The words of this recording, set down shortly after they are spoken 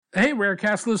Hey,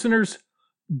 Rarecast listeners.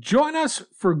 Join us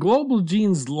for Global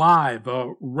Genes Live,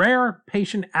 a rare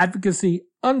patient advocacy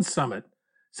unsummit,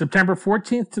 September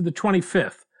 14th to the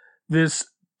 25th. This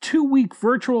 2-week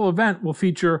virtual event will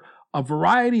feature a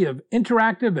variety of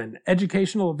interactive and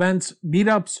educational events,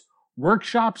 meetups,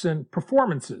 workshops, and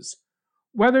performances.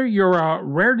 Whether you're a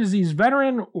rare disease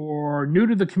veteran or new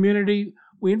to the community,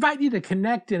 we invite you to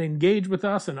connect and engage with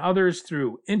us and others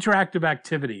through interactive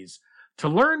activities. To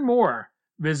learn more,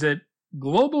 visit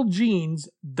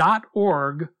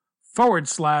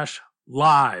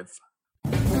globalgenes.org/live.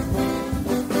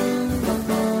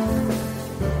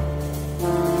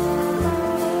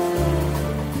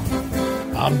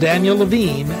 I'm Daniel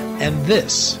Levine, and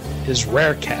this is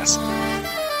Rarecast.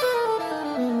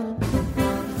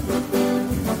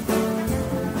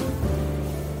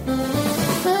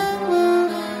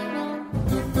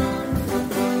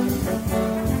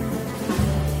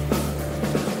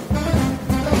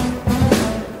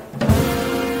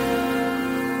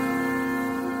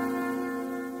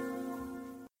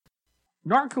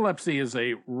 Narcolepsy is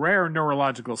a rare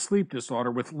neurological sleep disorder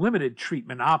with limited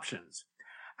treatment options.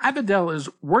 Avadel is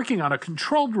working on a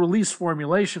controlled release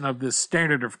formulation of this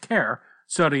standard of care,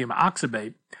 sodium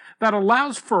oxybate, that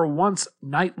allows for a once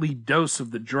nightly dose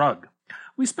of the drug.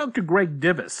 We spoke to Greg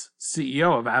Divis,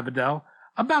 CEO of Avadel,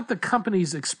 about the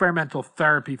company's experimental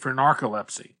therapy for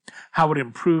narcolepsy, how it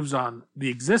improves on the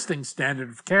existing standard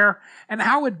of care, and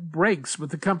how it breaks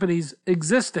with the company's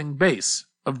existing base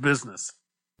of business.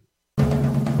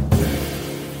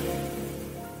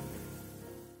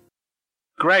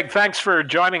 Greg, thanks for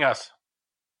joining us.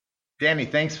 Danny,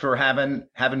 thanks for having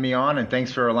me on, and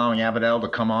thanks for allowing Avadel to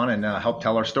come on and help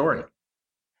tell our story.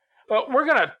 Well, we're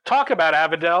going to talk about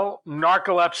Avadel,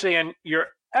 narcolepsy, and your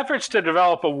efforts to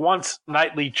develop a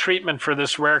once-nightly treatment for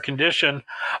this rare condition.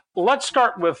 Let's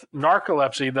start with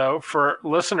narcolepsy, though. For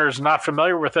listeners not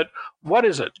familiar with it, what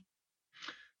is it?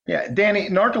 Yeah, Danny,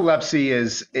 narcolepsy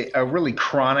is a really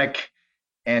chronic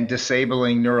and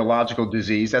disabling neurological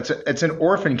disease. It's an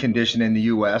orphan condition in the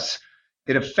U.S.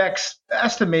 It affects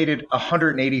estimated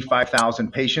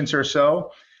 185,000 patients or so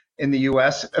in the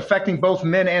U.S., affecting both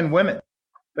men and women.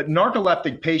 But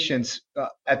narcoleptic patients,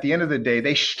 at the end of the day,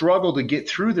 they struggle to get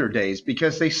through their days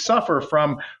because they suffer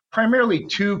from primarily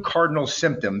two cardinal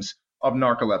symptoms of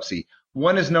narcolepsy.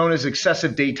 One is known as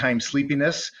excessive daytime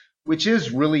sleepiness, which is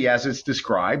really as it's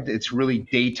described. It's really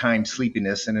daytime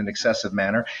sleepiness in an excessive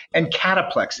manner, and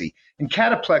cataplexy. And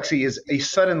cataplexy is a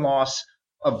sudden loss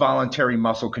of voluntary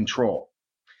muscle control.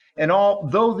 And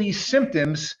although these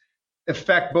symptoms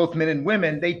affect both men and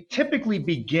women, they typically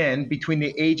begin between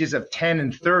the ages of 10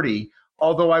 and 30,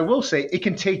 although I will say it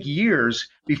can take years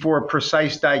before a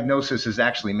precise diagnosis is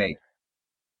actually made.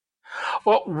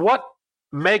 Well, what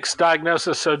makes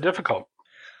diagnosis so difficult?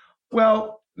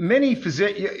 Well,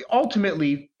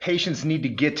 ultimately, patients need to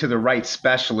get to the right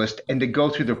specialist and to go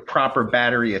through the proper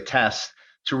battery of tests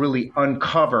to really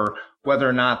uncover whether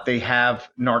or not they have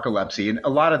narcolepsy. And a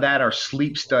lot of that are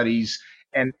sleep studies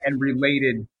and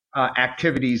related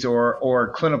activities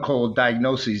or clinical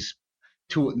diagnoses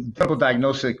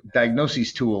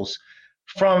tools.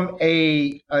 From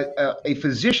a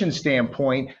physician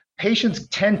standpoint, patients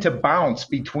tend to bounce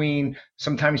between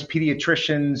sometimes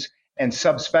pediatricians and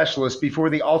subspecialists before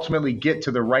they ultimately get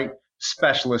to the right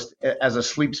specialist as a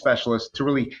sleep specialist to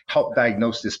really help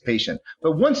diagnose this patient.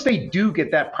 But once they do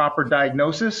get that proper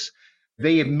diagnosis,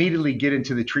 they immediately get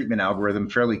into the treatment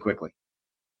algorithm fairly quickly.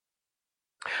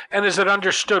 And is it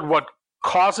understood what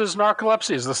causes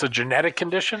narcolepsy? Is this a genetic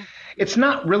condition? It's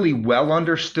not really well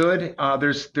understood.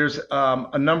 There's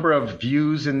a number of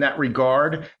views in that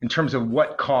regard in terms of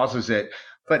what causes it.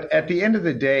 But at the end of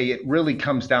the day, it really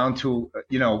comes down to,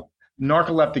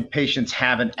 narcoleptic patients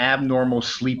have an abnormal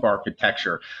sleep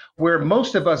architecture where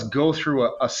most of us go through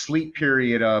a sleep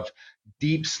period of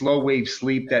deep, slow wave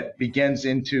sleep that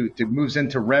moves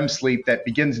into REM sleep, that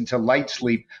begins into light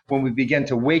sleep when we begin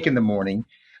to wake in the morning.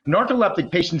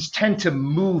 Narcoleptic patients tend to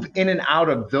move in and out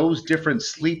of those different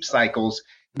sleep cycles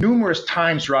numerous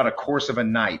times throughout a course of a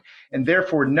night, and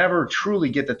therefore never truly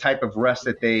get the type of rest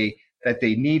that they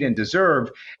need and deserve.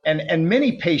 And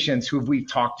many patients who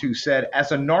we've talked to said,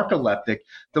 as a narcoleptic,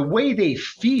 the way they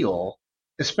feel,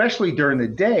 especially during the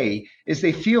day, is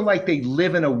they feel like they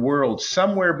live in a world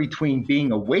somewhere between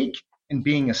being awake and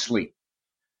being asleep.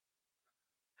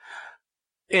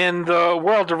 In the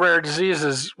world of rare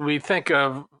diseases, we think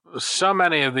of so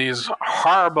many of these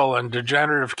horrible and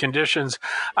degenerative conditions.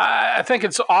 I think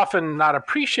it's often not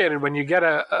appreciated when you get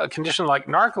a condition like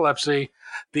narcolepsy,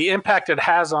 the impact it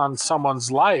has on someone's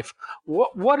life.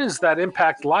 What is that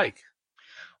impact like?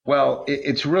 Well,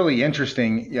 it's really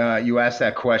interesting. You asked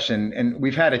that question, and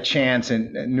we've had a chance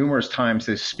and numerous times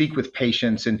to speak with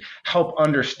patients and help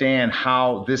understand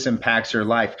how this impacts their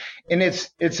life. And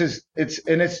it's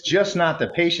just not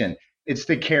the patient; it's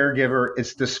the caregiver,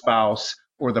 it's the spouse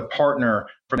or the partner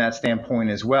from that standpoint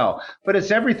as well. But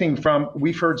it's everything from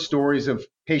we've heard stories of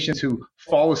patients who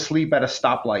fall asleep at a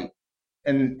stoplight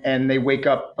and they wake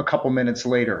up a couple minutes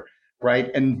later,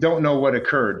 right, and don't know what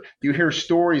occurred. You hear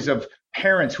stories of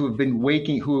parents who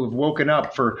have woken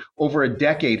up for over a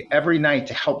decade every night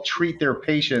to help treat their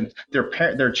patient,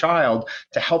 their child,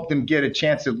 to help them get a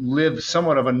chance to live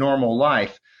somewhat of a normal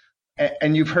life.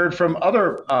 And you've heard from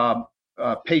other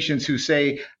patients who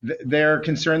say they're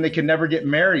concerned they can never get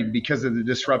married because of the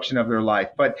disruption of their life.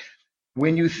 But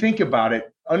when you think about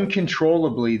it,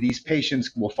 uncontrollably, these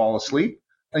patients will fall asleep.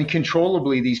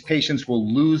 Uncontrollably, these patients will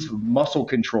lose muscle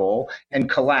control and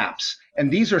collapse.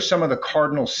 And these are some of the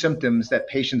cardinal symptoms that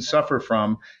patients suffer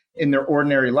from in their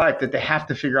ordinary life that they have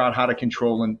to figure out how to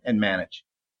control and manage.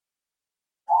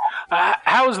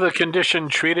 How is the condition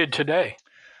treated today?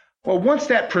 Well, once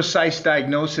that precise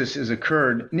diagnosis is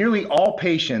occurred, nearly all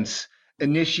patients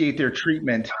initiate their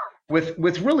treatment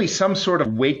with really some sort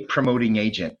of wake promoting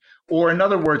agent, or in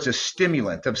other words, a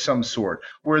stimulant of some sort,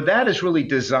 where that is really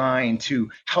designed to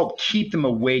help keep them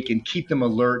awake and keep them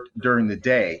alert during the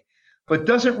day, but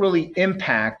doesn't really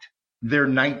impact their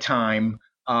nighttime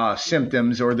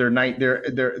symptoms or their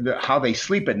how they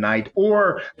sleep at night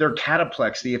or their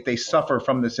cataplexy if they suffer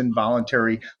from this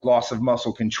involuntary loss of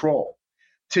muscle control.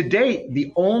 To date,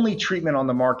 the only treatment on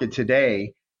the market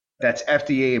today that's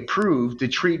FDA approved to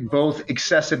treat both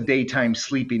excessive daytime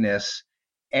sleepiness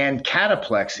and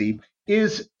cataplexy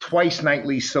is twice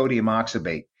nightly sodium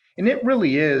oxybate. And it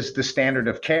really is the standard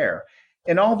of care.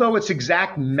 And although its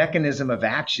exact mechanism of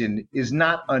action is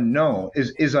not unknown,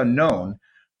 is unknown,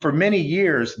 for many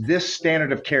years, this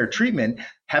standard of care treatment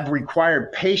have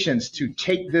required patients to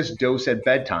take this dose at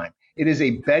bedtime. It is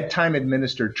a bedtime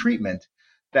administered treatment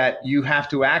that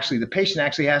the patient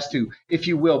actually has to, if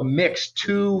you will, mix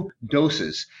two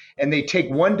doses. And they take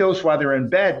one dose while they're in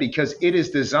bed because it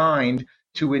is designed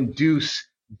to induce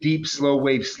deep, slow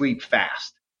wave sleep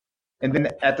fast. And then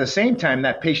at the same time,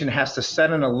 that patient has to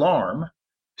set an alarm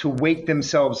to wake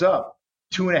themselves up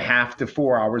 2.5 to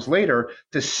 4 hours later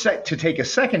to take a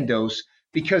second dose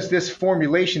because this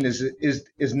formulation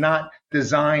is not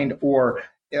designed or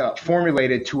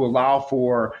formulated to allow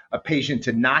for a patient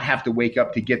to not have to wake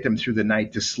up to get them through the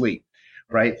night to sleep,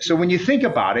 right? So when you think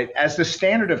about it, as the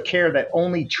standard of care that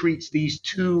only treats these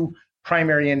two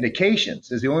primary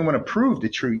indications, is the only one approved to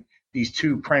treat these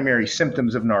two primary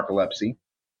symptoms of narcolepsy,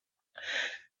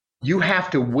 you have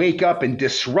to wake up and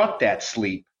disrupt that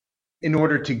sleep in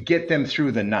order to get them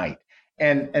through the night.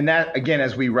 And that, again,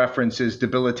 as we reference, is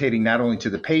debilitating not only to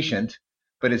the patient,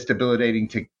 but it's debilitating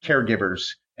to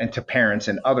caregivers and to parents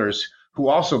and others who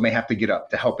also may have to get up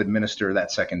to help administer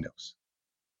that second dose.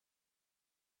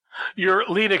 Your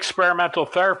lead experimental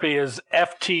therapy is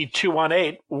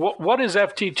FT218. What is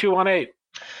FT218?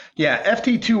 Yeah,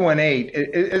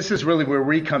 FT218, this is really where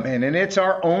we come in, and it's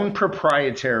our own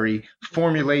proprietary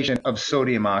formulation of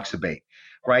sodium oxybate,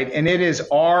 right? And it is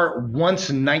our once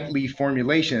nightly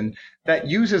formulation that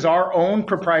uses our own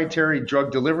proprietary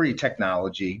drug delivery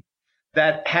technology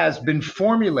that has been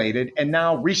formulated and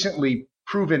now recently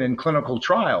proven in clinical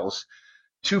trials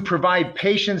to provide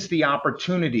patients the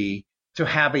opportunity to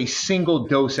have a single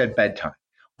dose at bedtime,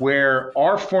 where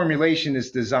our formulation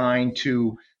is designed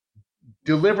to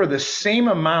deliver the same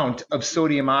amount of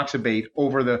sodium oxybate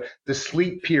over the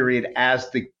sleep period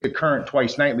as the current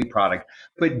twice nightly product,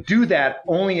 but do that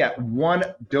only at one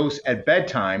dose at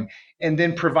bedtime and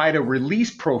then provide a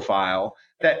release profile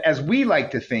that, as we like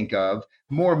to think of,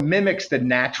 more mimics the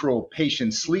natural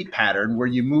patient sleep pattern where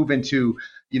you move into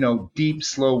deep,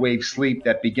 slow wave sleep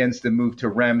that begins to move to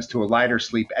REMs, to a lighter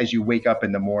sleep as you wake up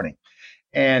in the morning.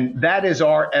 And that is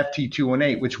our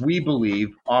FT218, which we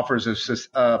believe offers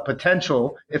a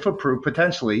potential, if approved,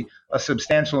 potentially a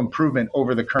substantial improvement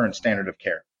over the current standard of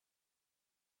care.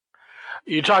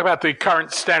 You talk about the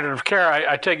current standard of care.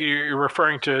 I take it you're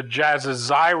referring to Jazz's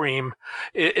Xyrem.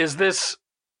 Is this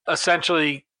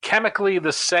essentially chemically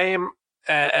the same,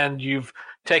 and you've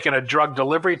taken a drug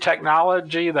delivery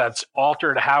technology that's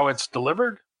altered how it's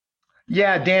delivered?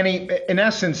 Yeah, Danny, in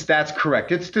essence, that's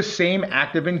correct. It's the same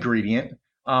active ingredient,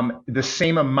 the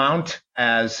same amount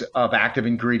of active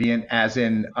ingredient as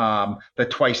in the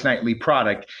twice nightly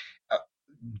product,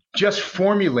 just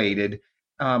formulated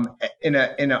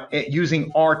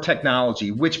using our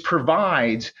technology, which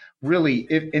provides really,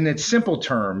 in its simple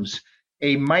terms,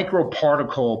 a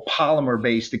microparticle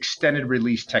polymer-based extended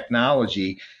release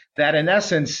technology that in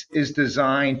essence is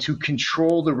designed to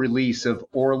control the release of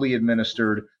orally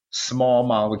administered small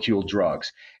molecule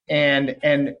drugs.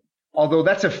 And although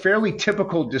that's a fairly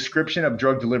typical description of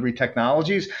drug delivery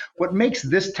technologies, what makes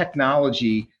this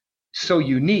technology so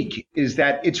unique is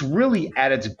that it's really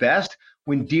at its best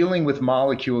when dealing with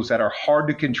molecules that are hard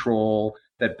to control,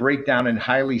 that break down in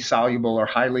highly soluble or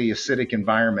highly acidic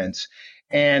environments.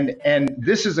 And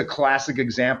this is a classic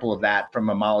example of that from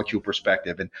a molecule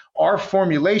perspective. And our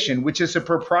formulation, which is a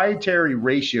proprietary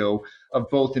ratio of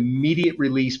both immediate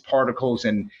release particles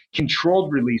and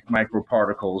controlled release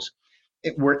microparticles,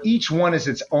 where each one is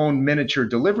its own miniature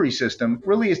delivery system,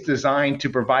 really is designed to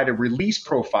provide a release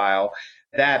profile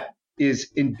that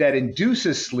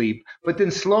induces sleep, but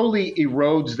then slowly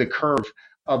erodes the curve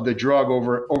of the drug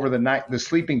over the night, the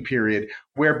sleeping period,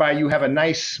 whereby you have a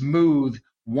nice smooth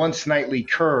once nightly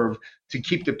curve to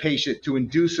keep the patient, to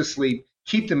induce a sleep,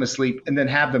 keep them asleep, and then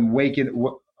have them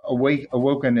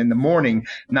awoken in the morning,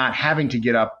 not having to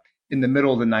get up in the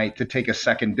middle of the night to take a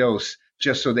second dose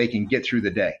just so they can get through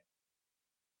the day.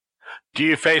 Do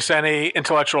you face any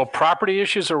intellectual property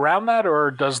issues around that,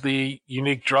 or does the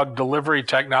unique drug delivery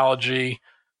technology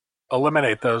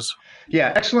eliminate those?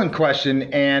 Yeah, excellent question.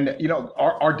 And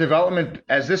our development,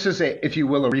 as this is if you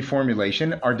will, a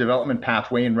reformulation, our development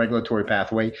pathway and regulatory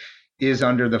pathway is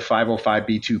under the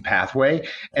 505(b)(2) pathway.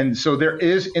 And so there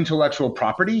is intellectual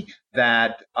property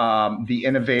that the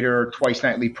innovator twice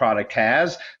nightly product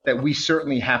has that we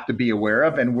certainly have to be aware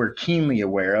of, and we're keenly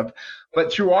aware of.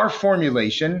 But through our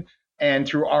formulation and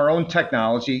through our own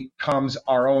technology comes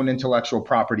our own intellectual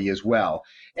property as well.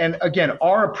 And again,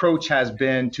 our approach has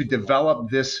been to develop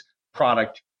this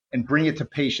product and bring it to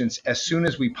patients as soon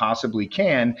as we possibly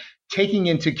can, taking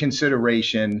into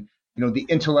consideration, the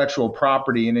intellectual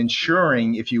property and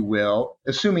ensuring, if you will,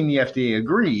 assuming the FDA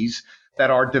agrees, that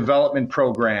our development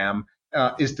program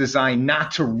is designed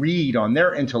not to read on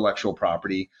their intellectual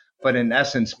property, but in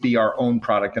essence be our own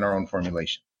product and our own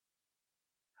formulation.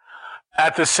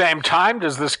 At the same time,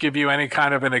 does this give you any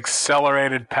kind of an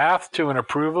accelerated path to an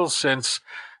approval since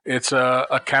it's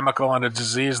a chemical and a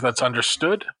disease that's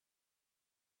understood?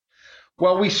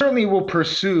 Well, we certainly will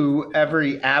pursue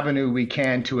every avenue we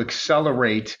can to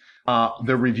accelerate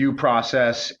the review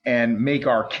process and make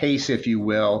our case, if you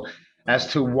will, as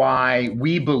to why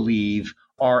we believe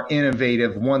our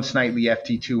innovative once nightly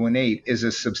FT218 is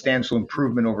a substantial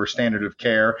improvement over standard of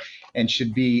care and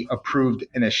should be approved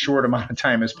in as short amount of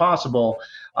time as possible.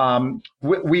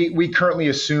 We currently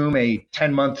assume a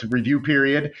 10-month review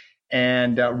period,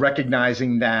 and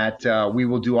recognizing that we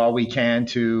will do all we can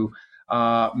to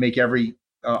make every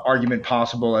argument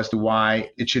possible as to why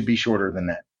it should be shorter than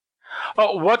that.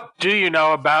 What do you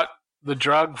know about the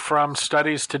drug from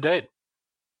studies to date?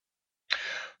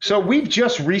 So we've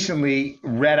just recently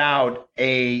read out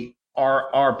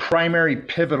our primary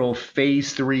pivotal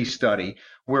phase 3 study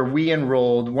where we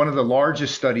enrolled, one of the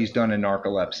largest studies done in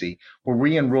narcolepsy, where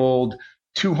we enrolled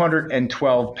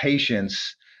 212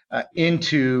 patients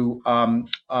into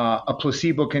a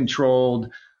placebo-controlled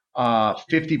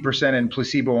 50% in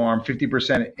placebo arm,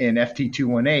 50% in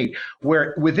FT218,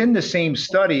 where within the same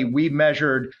study, we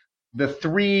measured the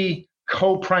 3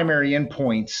 co-primary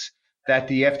endpoints that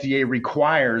the FDA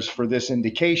requires for this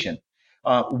indication.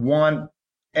 And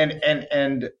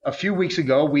a few weeks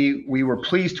ago, we were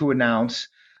pleased to announce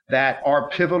that our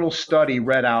pivotal study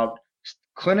read out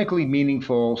clinically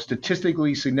meaningful,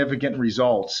 statistically significant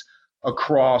results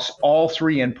across all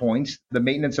 3 endpoints: the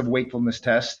Maintenance of Wakefulness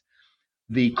Test,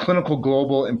 the Clinical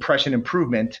Global Impression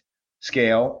Improvement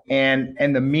Scale, and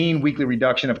the mean weekly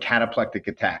reduction of cataplectic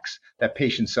attacks that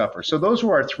patients suffer. So those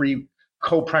were our 3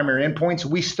 co-primary endpoints.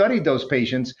 We studied those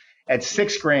patients at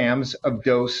 6 grams of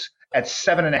dose, at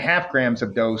 7.5 grams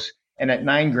of dose, and at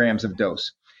 9 grams of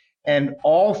dose. And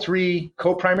all 3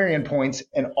 co-primary endpoints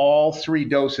and all 3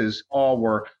 doses all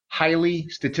were highly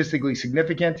statistically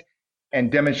significant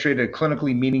and demonstrated a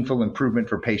clinically meaningful improvement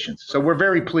for patients. So we're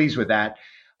very pleased with that.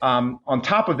 On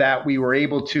top of that, we were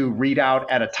able to read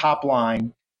out at a top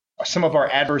line some of our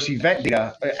adverse event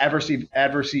data,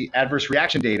 adverse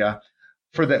reaction data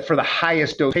for the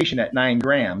highest dose patient at 9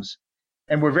 grams.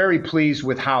 And we're very pleased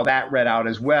with how that read out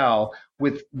as well,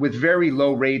 with very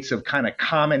low rates of kind of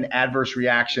common adverse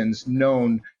reactions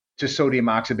known to sodium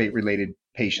oxybate related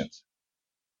patients.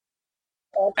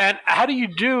 And how do you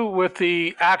do with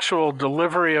the actual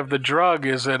delivery of the drug?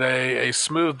 Is it a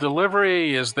smooth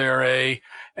delivery? Is there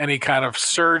any kind of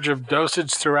surge of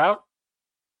dosage throughout?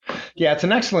 Yeah, it's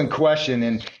an excellent question.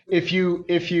 And if you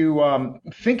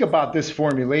think about this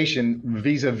formulation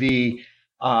vis-a-vis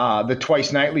the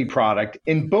twice nightly product,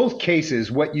 in both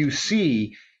cases, what you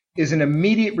see is an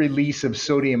immediate release of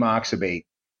sodium oxybate,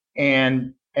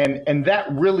 and that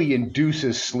really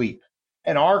induces sleep.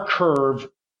 And our curve,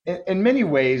 in many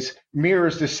ways,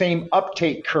 mirrors the same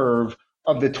uptake curve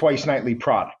of the twice nightly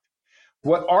product.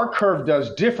 What our curve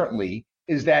does differently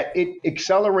is that it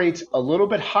accelerates a little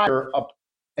bit higher up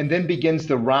and then begins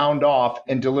to round off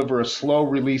and deliver a slow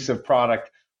release of product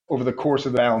over the course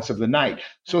of the balance of the night.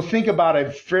 So think about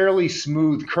a fairly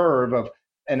smooth curve of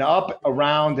an up, a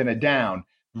round, and a down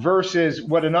versus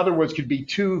what in other words could be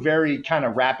two very kind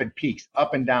of rapid peaks,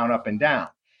 up and down, up and down.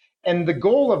 And the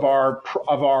goal of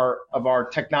our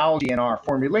technology and our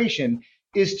formulation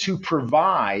is to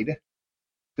provide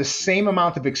the same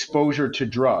amount of exposure to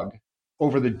drug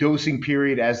over the dosing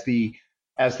period as the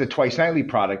twice nightly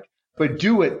product, but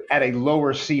do it at a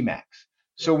lower Cmax.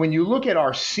 So when you look at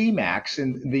our Cmax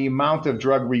and the amount of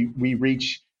drug we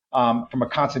reach from a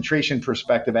concentration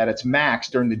perspective at its max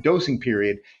during the dosing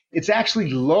period, it's actually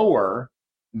lower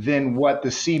than what the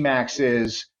Cmax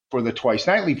is for the twice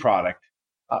nightly product,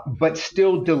 but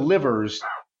still delivers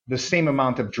the same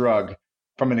amount of drug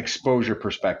from an exposure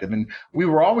perspective. And we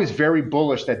were always very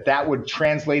bullish that that would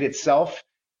translate itself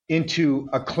into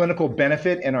a clinical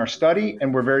benefit in our study.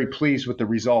 And we're very pleased with the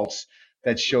results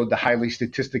that showed the highly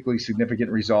statistically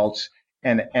significant results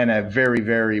and a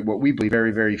very, what we believe,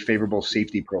 very favorable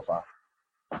safety profile.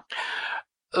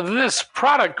 This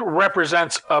product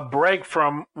represents a break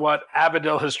from what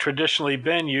Avadel has traditionally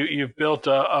been. You've built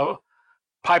a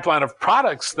pipeline of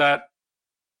products that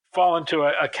fall into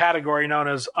a category known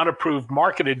as unapproved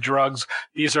marketed drugs.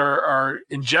 These are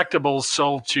injectables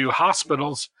sold to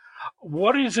hospitals.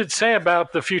 What does it say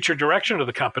about the future direction of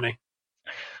the company?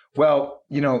 Well,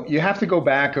 you have to go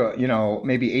back,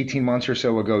 maybe 18 months or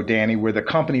so ago, Danny, where the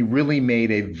company really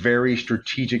made a very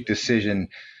strategic decision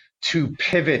to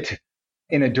pivot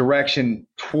in a direction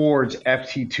towards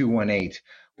FT218,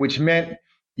 which meant,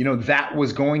 that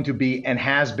was going to be and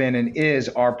has been and is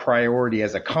our priority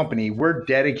as a company. We're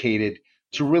dedicated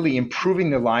to really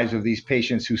improving the lives of these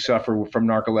patients who suffer from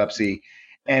narcolepsy.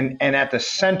 And at the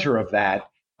center of that,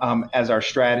 as our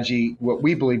strategy, what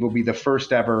we believe will be the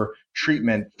first ever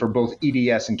treatment for both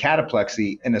EDS and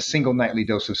cataplexy in a single nightly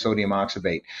dose of sodium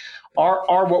oxybate.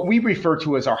 Our what we refer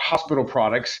to as our hospital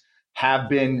products have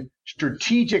been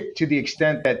strategic to the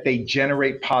extent that they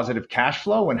generate positive cash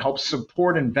flow and help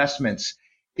support investments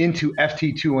into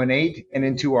FT218 and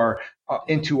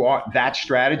into that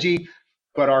strategy.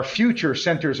 But our future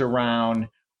centers around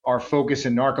our focus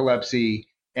in narcolepsy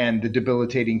and the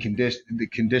debilitating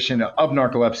condition of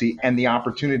narcolepsy and the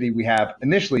opportunity we have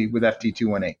initially with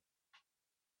FT218.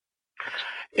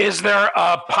 Is there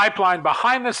a pipeline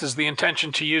behind this? Is the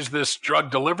intention to use this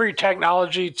drug delivery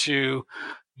technology to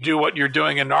do what you're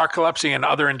doing in narcolepsy and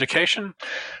other indication?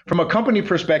 From a company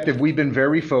perspective, we've been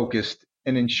very focused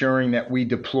in ensuring that we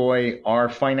deploy our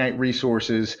finite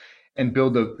resources and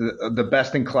build the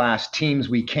best-in-class teams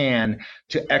we can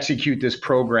to execute this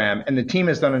program. And the team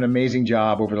has done an amazing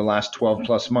job over the last 12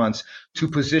 plus months to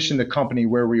position the company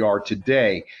where we are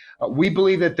today. We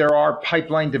believe that there are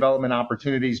pipeline development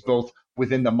opportunities both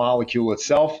within the molecule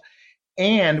itself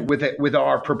and with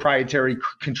our proprietary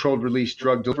controlled release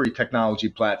drug delivery technology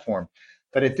platform.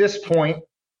 But at this point,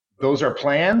 those are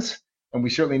plans, and we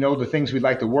certainly know the things we'd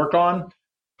like to work on.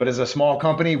 But as a small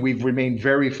company, we've remained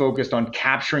very focused on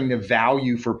capturing the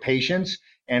value for patients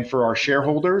and for our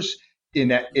shareholders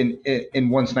in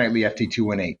once nightly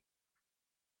FT218.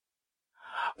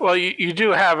 Well, you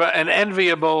do have an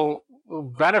enviable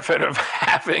benefit of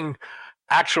having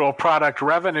actual product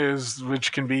revenues,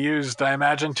 which can be used, I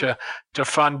imagine, to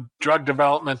fund drug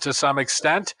development to some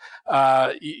extent.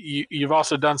 You've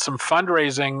also done some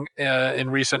fundraising in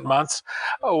recent months.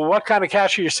 What kind of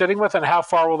cash are you sitting with, and how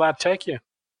far will that take you?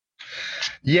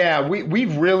 Yeah,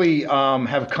 we've really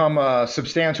have come a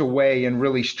substantial way in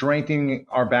really strengthening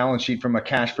our balance sheet from a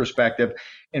cash perspective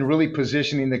and really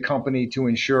positioning the company to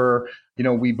ensure,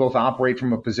 we both operate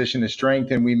from a position of strength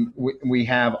and we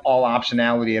have all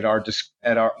optionality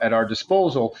at our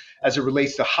disposal as it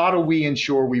relates to how do we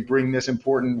ensure we bring this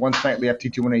important once nightly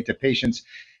FT218 to patients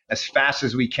as fast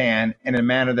as we can in a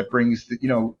manner that brings,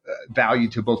 value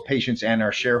to both patients and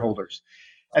our shareholders.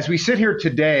 As we sit here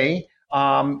today,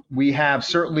 we have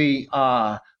certainly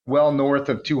well north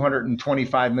of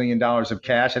 $225 million of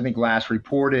cash. I think last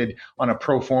reported on a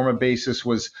pro forma basis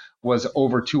was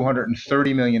over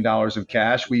 $230 million of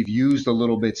cash. We've used a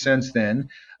little bit since then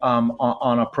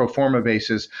on a pro forma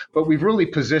basis, but we've really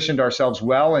positioned ourselves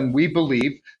well. And we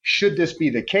believe, should this be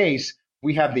the case,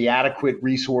 we have the adequate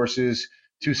resources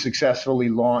to successfully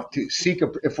launch, to seek,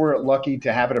 if we're lucky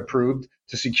to have it approved,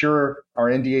 to secure our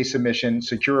NDA submission,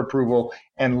 secure approval,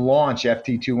 and launch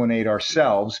FT218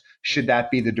 ourselves, should that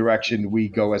be the direction we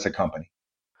go as a company.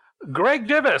 Greg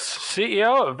Divis,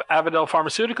 CEO of Avadel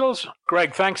Pharmaceuticals.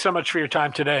 Greg, thanks so much for your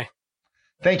time today.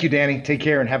 Thank you, Danny. Take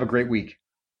care and have a great week.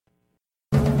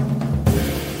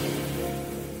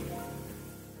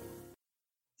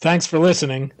 Thanks for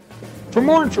listening. For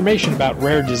more information about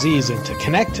rare disease and to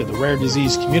connect to the rare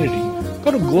disease community, go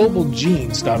to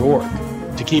globalgenes.org.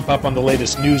 To keep up on the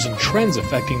latest news and trends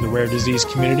affecting the rare disease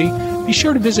community, be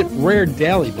sure to visit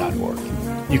raredaily.org.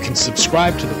 You can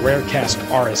subscribe to the Rarecast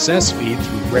RSS feed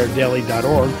through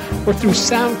raredaily.org or through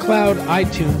SoundCloud,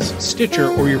 iTunes, Stitcher,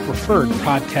 or your preferred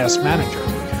podcast manager.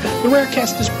 The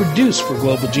Rarecast is produced for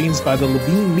Global Genes by the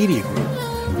Levine Media Group.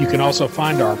 You can also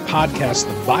find our podcast,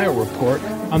 The Bio Report,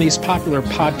 on these popular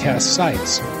podcast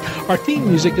sites. Our theme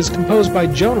music is composed by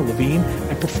Jonah Levine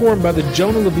and performed by the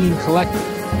Jonah Levine Collective.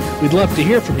 We'd love to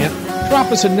hear from you.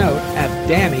 Drop us a note at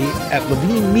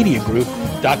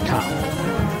danny@levinemediagroup.com.